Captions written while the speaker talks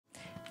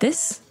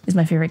This is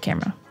my favorite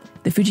camera,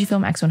 the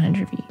Fujifilm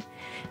X100V.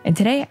 And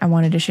today I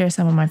wanted to share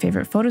some of my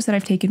favorite photos that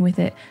I've taken with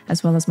it,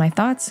 as well as my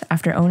thoughts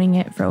after owning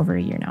it for over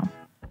a year now.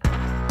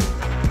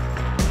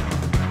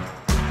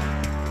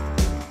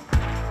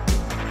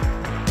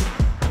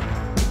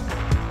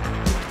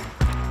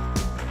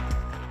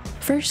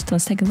 First,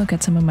 let's take a look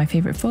at some of my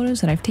favorite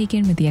photos that I've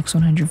taken with the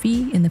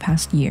X100V in the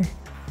past year.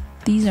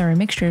 These are a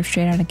mixture of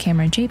straight out of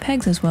camera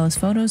JPEGs as well as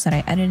photos that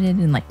I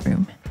edited in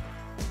Lightroom.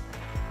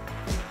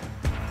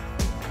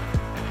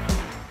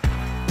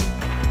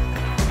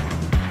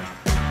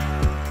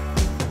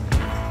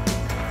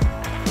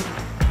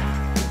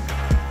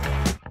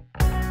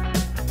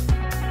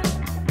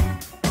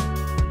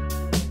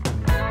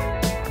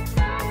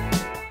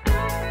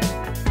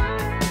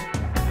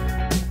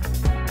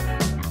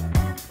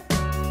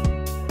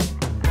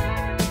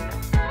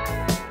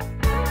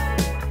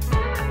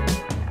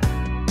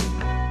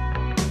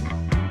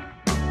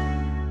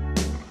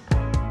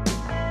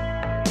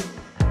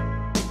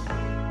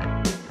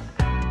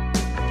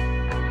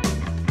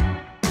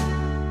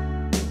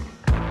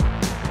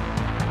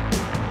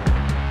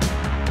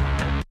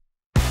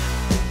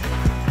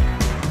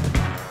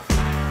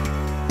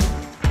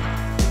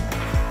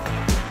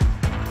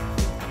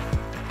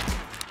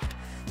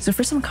 So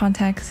for some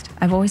context,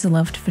 I've always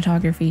loved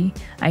photography.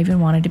 I even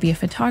wanted to be a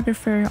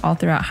photographer all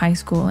throughout high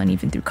school and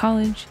even through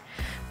college.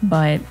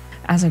 But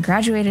as I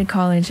graduated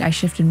college, I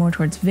shifted more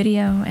towards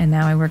video, and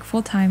now I work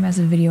full-time as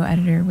a video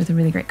editor with a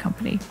really great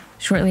company.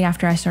 Shortly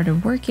after I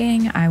started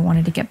working, I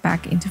wanted to get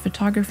back into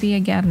photography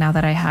again now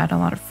that I had a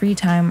lot of free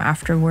time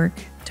after work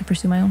to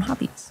pursue my own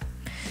hobbies.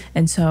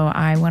 And so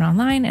I went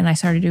online and I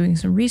started doing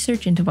some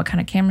research into what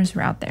kind of cameras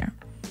were out there.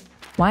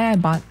 Why I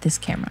bought this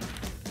camera.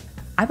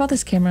 I bought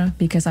this camera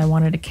because I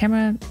wanted a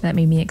camera that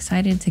made me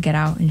excited to get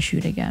out and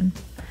shoot again.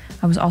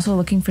 I was also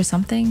looking for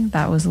something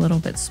that was a little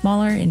bit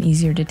smaller and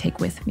easier to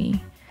take with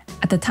me.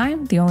 At the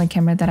time, the only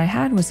camera that I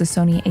had was the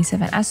Sony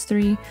a7S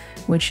III,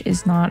 which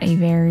is not a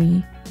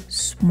very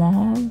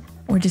small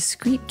or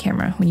discreet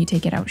camera when you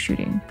take it out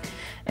shooting.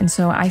 And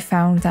so I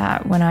found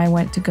that when I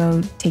went to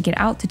go take it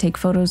out to take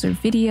photos or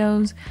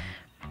videos,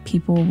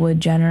 people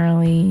would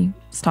generally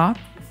stop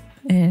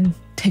and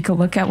take a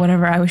look at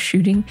whatever I was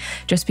shooting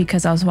just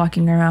because I was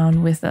walking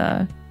around with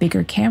a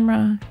bigger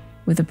camera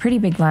with a pretty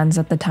big lens.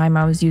 At the time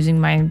I was using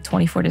my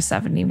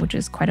 24-70, which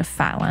is quite a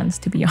fat lens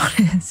to be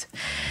honest.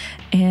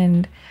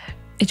 And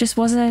it just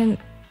wasn't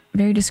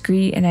very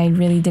discreet, and I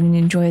really didn't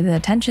enjoy the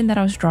attention that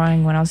I was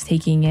drawing when I was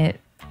taking it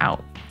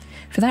out.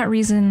 For that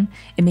reason,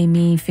 it made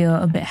me feel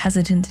a bit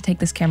hesitant to take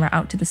this camera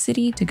out to the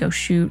city to go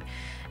shoot.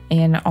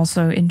 And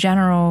also in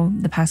general,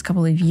 the past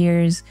couple of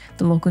years,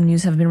 the local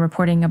news have been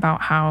reporting about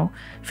how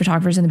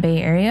photographers in the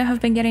Bay Area have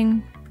been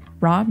getting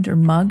robbed or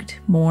mugged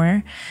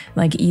more,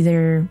 like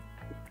either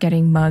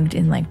getting mugged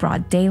in like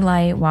broad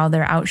daylight while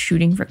they're out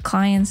shooting for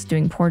clients,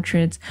 doing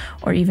portraits,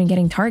 or even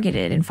getting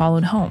targeted and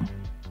followed home.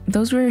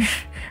 Those were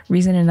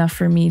reason enough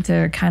for me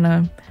to kind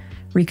of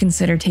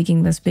reconsider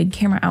taking this big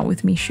camera out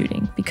with me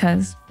shooting,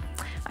 because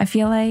I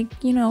feel like,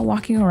 you know,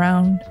 walking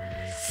around,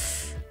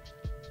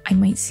 I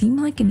might seem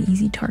like an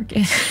easy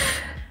target.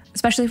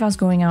 Especially if I was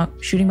going out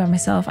shooting by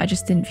myself, I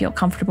just didn't feel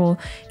comfortable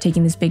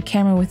taking this big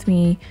camera with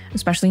me,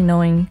 especially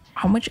knowing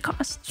how much it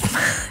costs,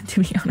 to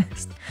be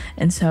honest.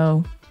 And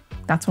so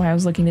that's why I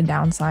was looking to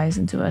downsize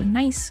into a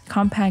nice,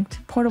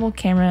 compact, portable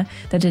camera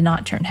that did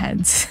not turn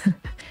heads.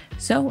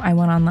 So I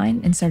went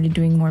online and started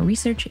doing more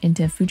research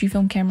into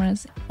Fujifilm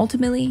cameras.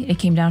 Ultimately, it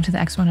came down to the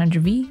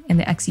X100V and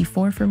the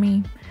XE4 for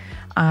me.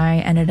 I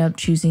ended up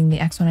choosing the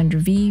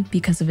X100V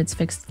because of its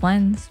fixed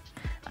lens.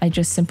 I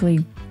just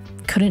simply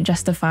couldn't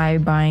justify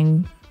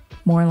buying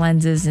more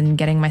lenses and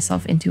getting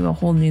myself into a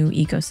whole new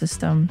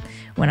ecosystem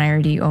when I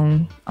already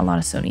own a lot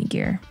of Sony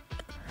gear.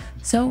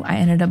 So I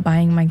ended up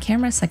buying my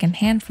camera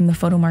secondhand from the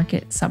photo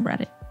market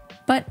subreddit.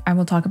 But I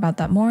will talk about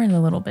that more in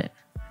a little bit.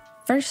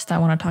 First, I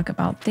want to talk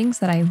about things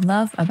that I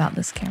love about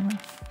this camera.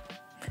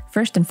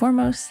 First and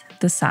foremost,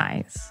 the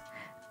size.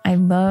 I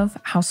love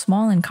how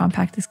small and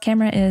compact this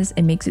camera is.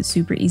 It makes it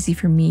super easy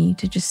for me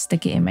to just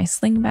stick it in my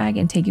sling bag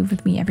and take it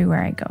with me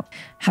everywhere I go.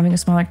 Having a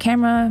smaller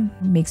camera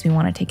makes me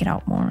want to take it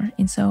out more,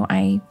 and so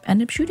I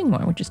end up shooting more,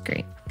 which is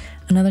great.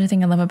 Another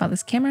thing I love about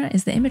this camera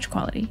is the image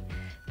quality.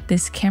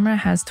 This camera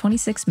has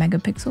 26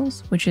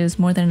 megapixels, which is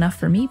more than enough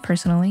for me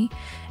personally,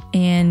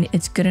 and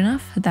it's good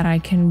enough that I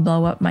can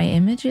blow up my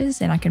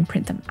images and I can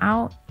print them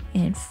out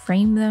and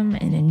frame them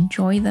and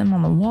enjoy them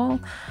on the wall.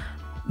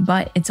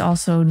 But it's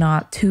also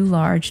not too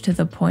large to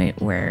the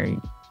point where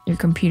your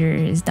computer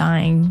is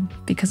dying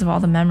because of all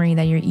the memory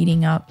that you're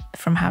eating up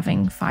from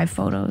having 5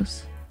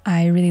 photos.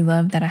 I really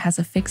love that it has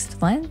a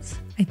fixed lens.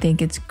 I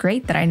think it's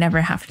great that I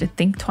never have to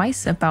think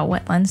twice about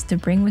what lens to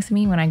bring with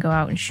me when I go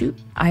out and shoot.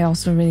 I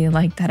also really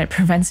like that it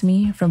prevents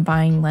me from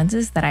buying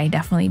lenses that I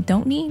definitely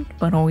don't need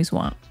but always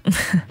want.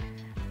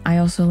 I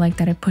also like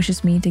that it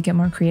pushes me to get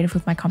more creative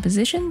with my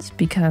compositions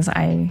because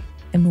I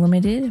am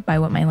limited by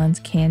what my lens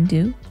can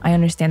do. I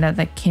understand that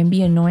that can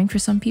be annoying for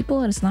some people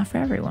and it's not for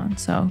everyone,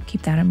 so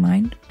keep that in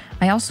mind.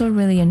 I also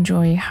really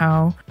enjoy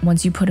how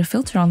once you put a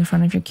filter on the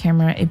front of your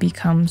camera, it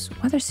becomes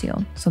weather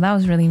sealed. So that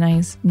was really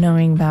nice,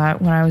 knowing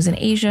that when I was in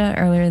Asia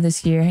earlier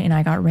this year and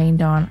I got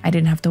rained on, I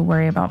didn't have to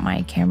worry about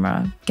my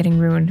camera getting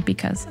ruined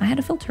because I had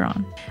a filter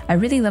on. I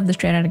really love the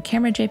straight out of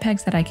camera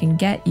JPEGs that I can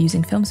get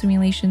using film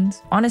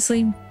simulations.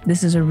 Honestly,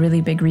 this is a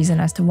really big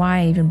reason as to why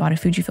I even bought a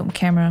Fujifilm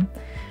camera.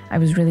 I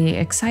was really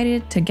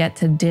excited to get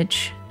to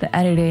ditch the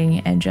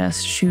editing and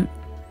just shoot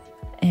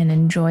and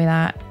enjoy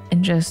that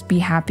and just be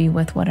happy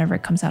with whatever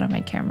comes out of my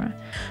camera.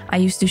 I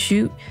used to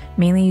shoot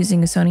mainly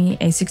using a Sony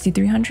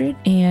a6300,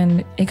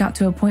 and it got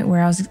to a point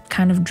where I was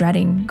kind of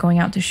dreading going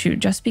out to shoot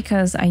just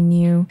because I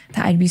knew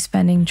that I'd be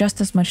spending just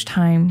as much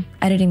time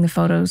editing the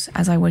photos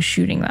as I was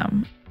shooting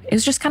them. It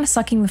was just kind of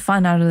sucking the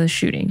fun out of the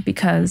shooting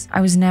because I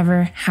was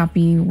never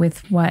happy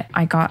with what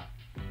I got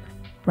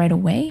right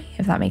away,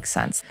 if that makes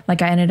sense.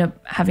 Like I ended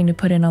up having to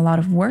put in a lot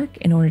of work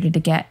in order to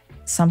get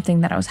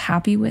something that I was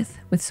happy with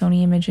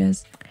Sony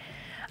images.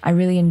 I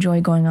really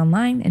enjoy going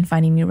online and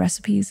finding new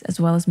recipes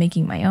as well as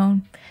making my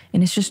own.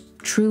 And it's just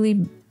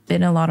truly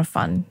been a lot of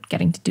fun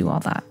getting to do all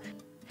that.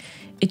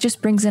 It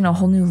just brings in a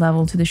whole new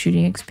level to the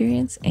shooting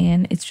experience,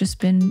 and it's just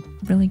been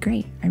really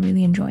great. I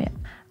really enjoy it.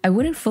 I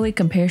wouldn't fully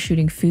compare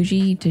shooting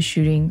Fuji to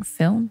shooting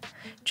film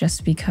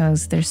just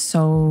because they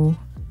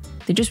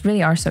just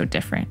really are so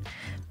different.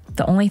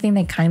 The only thing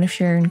they kind of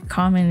share in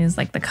common is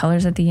like the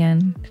colors at the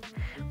end.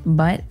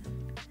 But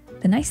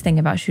the nice thing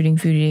about shooting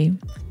Fuji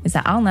is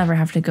that I'll never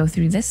have to go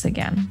through this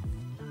again.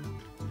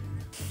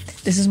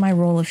 This is my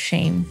roll of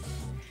shame.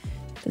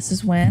 This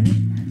is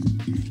when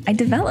I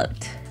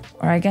developed,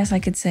 or I guess I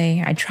could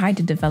say I tried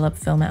to develop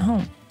film at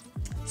home.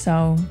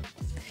 So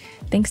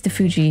thanks to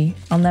Fuji,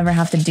 I'll never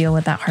have to deal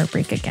with that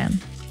heartbreak again.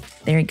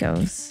 There it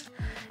goes.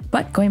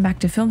 But going back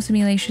to film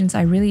simulations,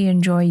 I really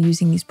enjoy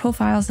using these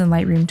profiles in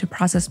Lightroom to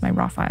process my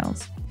raw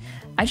files.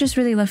 I just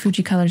really love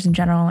Fuji colors in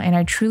general, and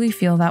I truly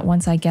feel that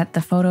once I get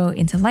the photo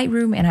into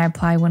Lightroom and I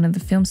apply one of the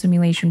film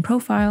simulation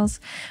profiles,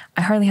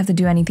 I hardly have to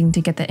do anything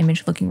to get the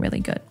image looking really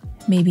good.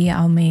 Maybe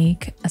I'll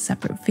make a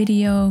separate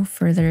video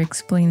further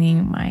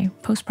explaining my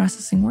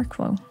post-processing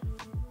workflow.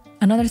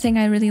 Another thing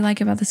I really like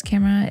about this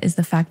camera is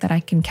the fact that I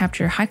can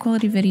capture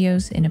high-quality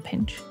videos in a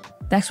pinch.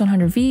 The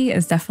X100V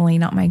is definitely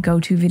not my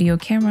go-to video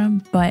camera,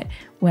 but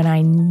when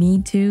I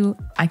need to,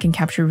 I can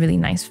capture really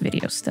nice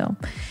videos still.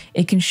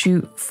 It can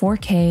shoot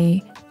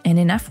 4K and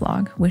in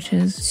F-Log, which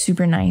is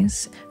super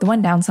nice. The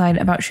one downside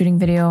about shooting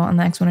video on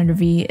the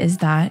X100V is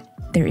that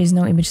there is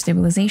no image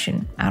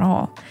stabilization at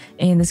all.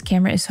 And this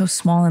camera is so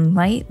small and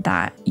light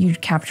that you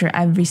capture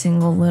every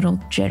single little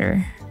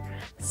jitter.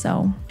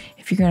 So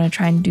if you're gonna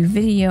try and do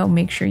video,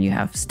 make sure you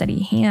have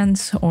steady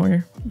hands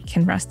or you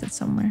can rest it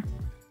somewhere.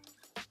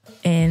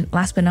 And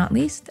last but not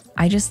least,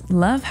 I just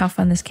love how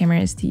fun this camera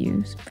is to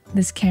use.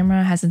 This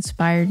camera has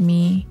inspired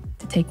me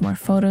to take more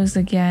photos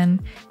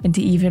again and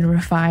to even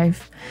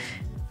revive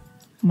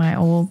my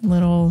old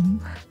little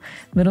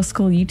middle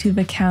school YouTube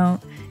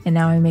account. And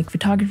now I make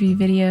photography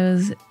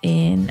videos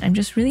and I'm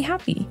just really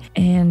happy.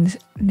 And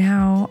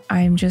now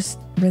I'm just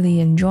really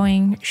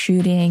enjoying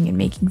shooting and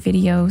making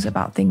videos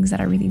about things that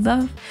I really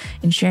love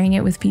and sharing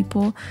it with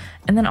people.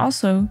 And then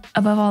also,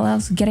 above all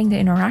else, getting to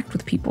interact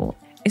with people.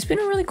 It's been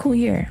a really cool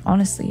year,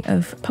 honestly,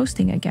 of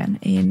posting again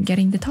and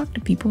getting to talk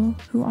to people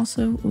who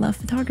also love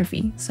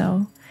photography.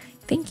 So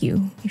thank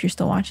you if you're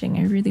still watching.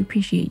 I really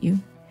appreciate you.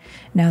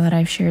 Now that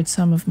I've shared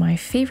some of my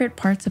favorite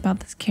parts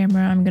about this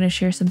camera, I'm going to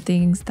share some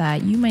things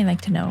that you might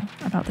like to know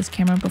about this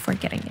camera before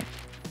getting it.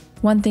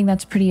 One thing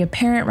that's pretty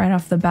apparent right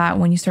off the bat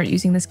when you start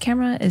using this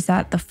camera is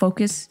that the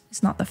focus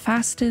is not the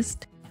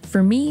fastest.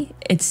 For me,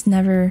 it's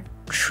never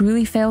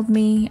truly failed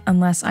me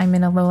unless I'm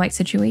in a low light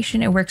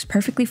situation. It works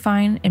perfectly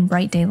fine in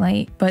bright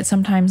daylight, but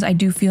sometimes I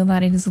do feel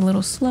that it is a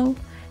little slow,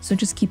 so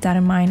just keep that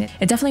in mind.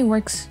 It definitely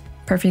works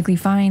perfectly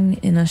fine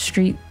in a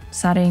street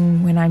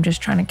setting when I'm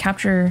just trying to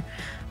capture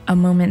a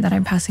moment that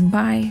I'm passing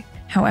by.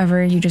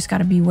 However, you just got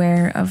to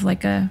beware of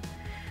like a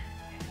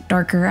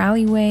darker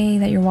alleyway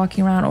that you're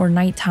walking around, or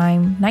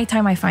nighttime.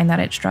 Nighttime, I find that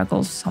it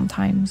struggles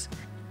sometimes.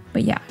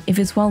 But yeah, if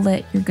it's well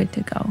lit, you're good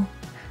to go.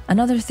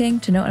 Another thing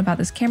to note about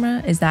this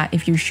camera is that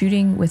if you're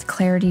shooting with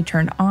clarity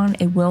turned on,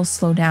 it will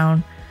slow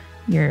down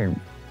your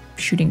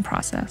shooting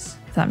process,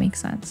 if that makes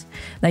sense.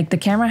 Like the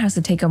camera has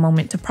to take a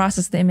moment to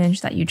process the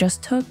image that you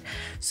just took,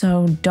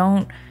 so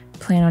don't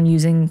plan on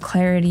using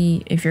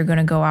clarity if you're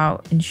gonna go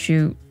out and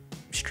shoot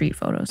street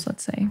photos,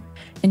 let's say.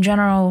 In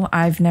general,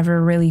 I've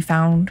never really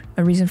found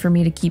a reason for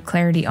me to keep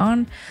clarity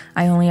on.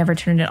 I only ever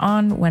turn it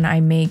on when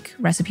I make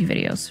recipe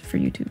videos for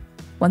YouTube.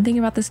 One thing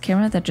about this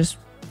camera that just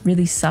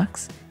really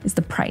sucks is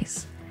the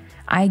price.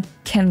 I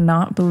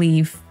cannot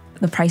believe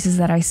the prices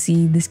that I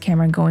see this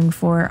camera going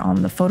for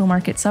on the photo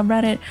market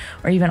subreddit,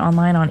 or even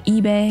online on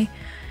eBay,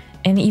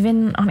 and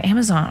even on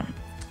Amazon.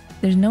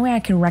 There's no way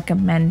I can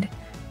recommend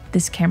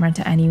this camera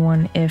to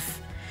anyone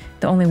if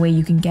the only way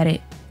you can get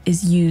it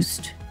is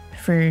used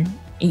for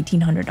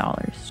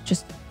 $1,800.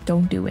 Just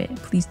don't do it.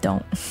 Please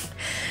don't.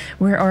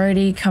 We're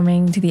already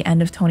coming to the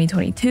end of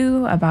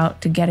 2022,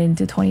 about to get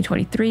into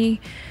 2023,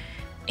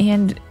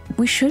 and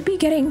we should be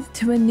getting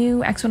to a new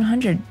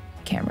X100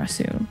 camera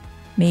soon.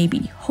 Maybe,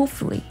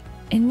 hopefully.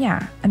 And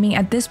yeah, I mean,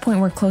 at this point,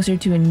 we're closer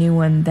to a new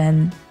one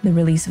than the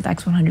release of the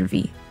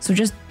X100V. So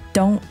just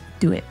don't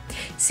do it.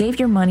 Save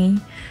your money,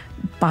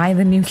 buy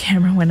the new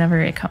camera whenever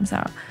it comes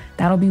out.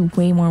 That'll be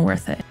way more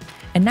worth it.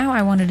 And now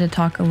I wanted to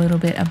talk a little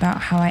bit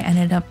about how I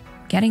ended up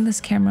getting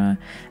this camera,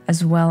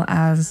 as well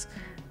as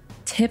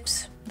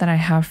tips that I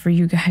have for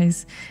you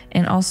guys,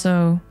 and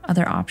also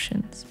other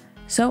options.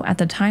 So at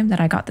the time that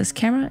I got this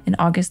camera in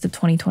August of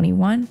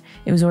 2021,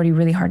 it was already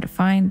really hard to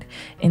find,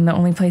 and the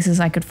only places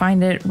I could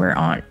find it were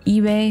on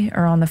eBay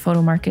or on the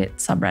Photo Market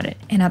subreddit.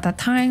 And at that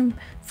time,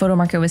 Photo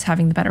Market was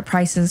having the better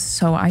prices,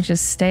 so I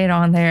just stayed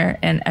on there,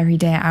 and every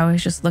day I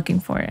was just looking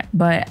for it.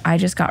 But I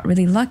just got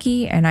really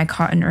lucky, and I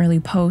caught an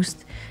early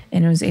post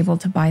and was able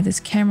to buy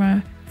this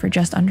camera for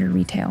just under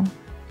retail.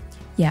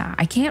 Yeah,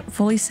 I can't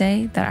fully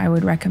say that I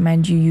would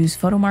recommend you use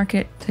Photo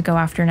Market to go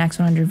after an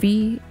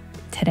X100V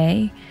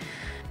today.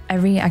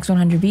 Every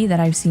X100V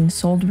that I've seen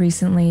sold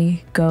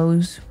recently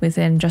goes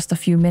within just a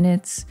few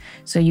minutes,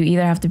 so you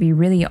either have to be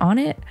really on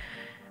it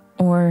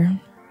or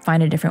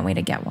find a different way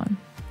to get one.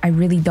 I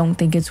really don't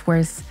think it's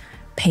worth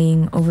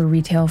paying over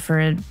retail for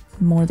a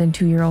more than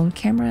 2-year-old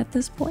camera at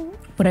this point.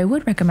 What I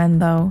would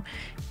recommend though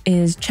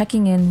is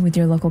checking in with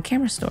your local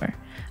camera store.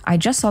 I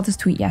just saw this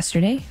tweet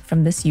yesterday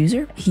from this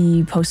user.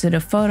 He posted a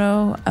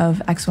photo of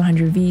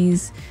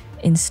X100Vs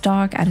in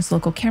stock at his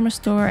local camera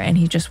store, and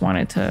he just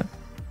wanted to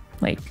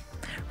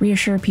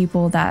reassure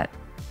people that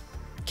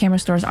camera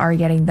stores are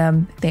getting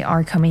them. They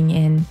are coming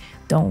in.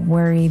 Don't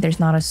worry, there's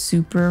not a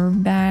super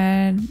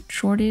bad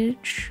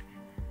shortage.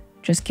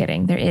 Just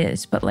kidding, there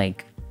is, but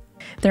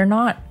they're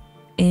not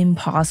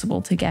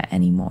impossible to get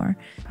anymore.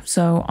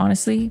 So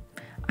honestly,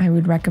 I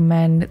would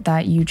recommend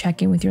that you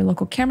check in with your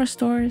local camera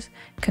stores,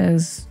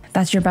 because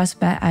that's your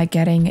best bet at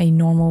getting a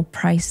normal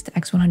priced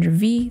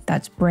X100V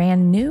that's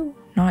brand new,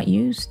 not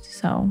used.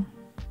 So,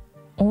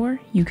 or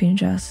you can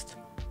just,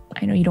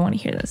 I know you don't want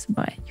to hear this,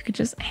 but you could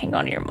just hang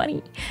on to your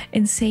money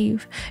and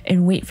save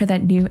and wait for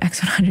that new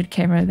X100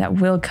 camera that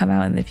will come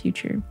out in the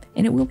future.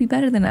 And it will be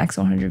better than the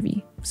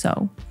X100V.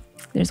 So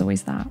there's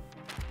always that.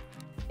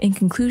 In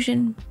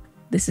conclusion,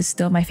 this is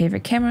still my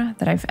favorite camera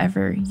that I've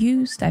ever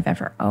used, I've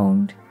ever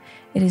owned.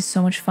 It is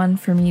so much fun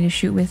for me to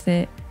shoot with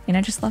it, and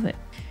I just love it.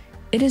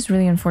 It is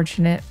really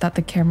unfortunate that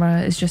the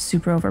camera is just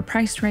super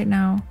overpriced right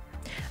now.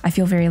 I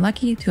feel very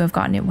lucky to have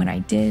gotten it when I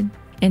did.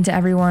 And to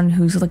everyone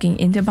who's looking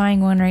into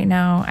buying one right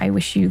now, I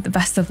wish you the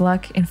best of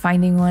luck in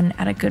finding one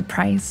at a good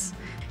price.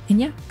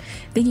 And yeah,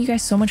 thank you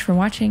guys so much for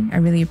watching. I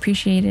really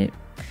appreciate it.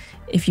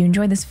 If you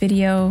enjoyed this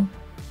video,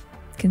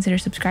 consider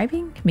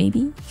subscribing,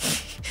 maybe.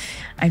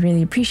 I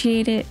really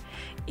appreciate it.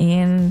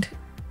 And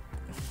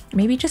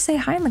maybe just say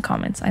hi in the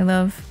comments. I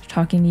love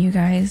talking to you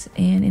guys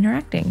and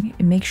interacting.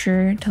 And make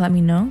sure to let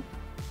me know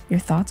your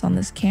thoughts on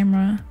this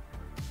camera.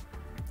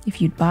 If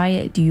you'd buy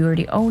it, do you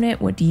already own it?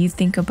 What do you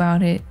think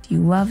about it? Do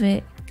you love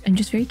it? I'm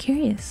just very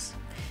curious.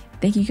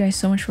 Thank you guys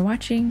so much for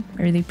watching.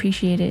 I really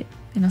appreciate it.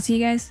 And I'll see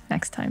you guys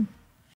next time.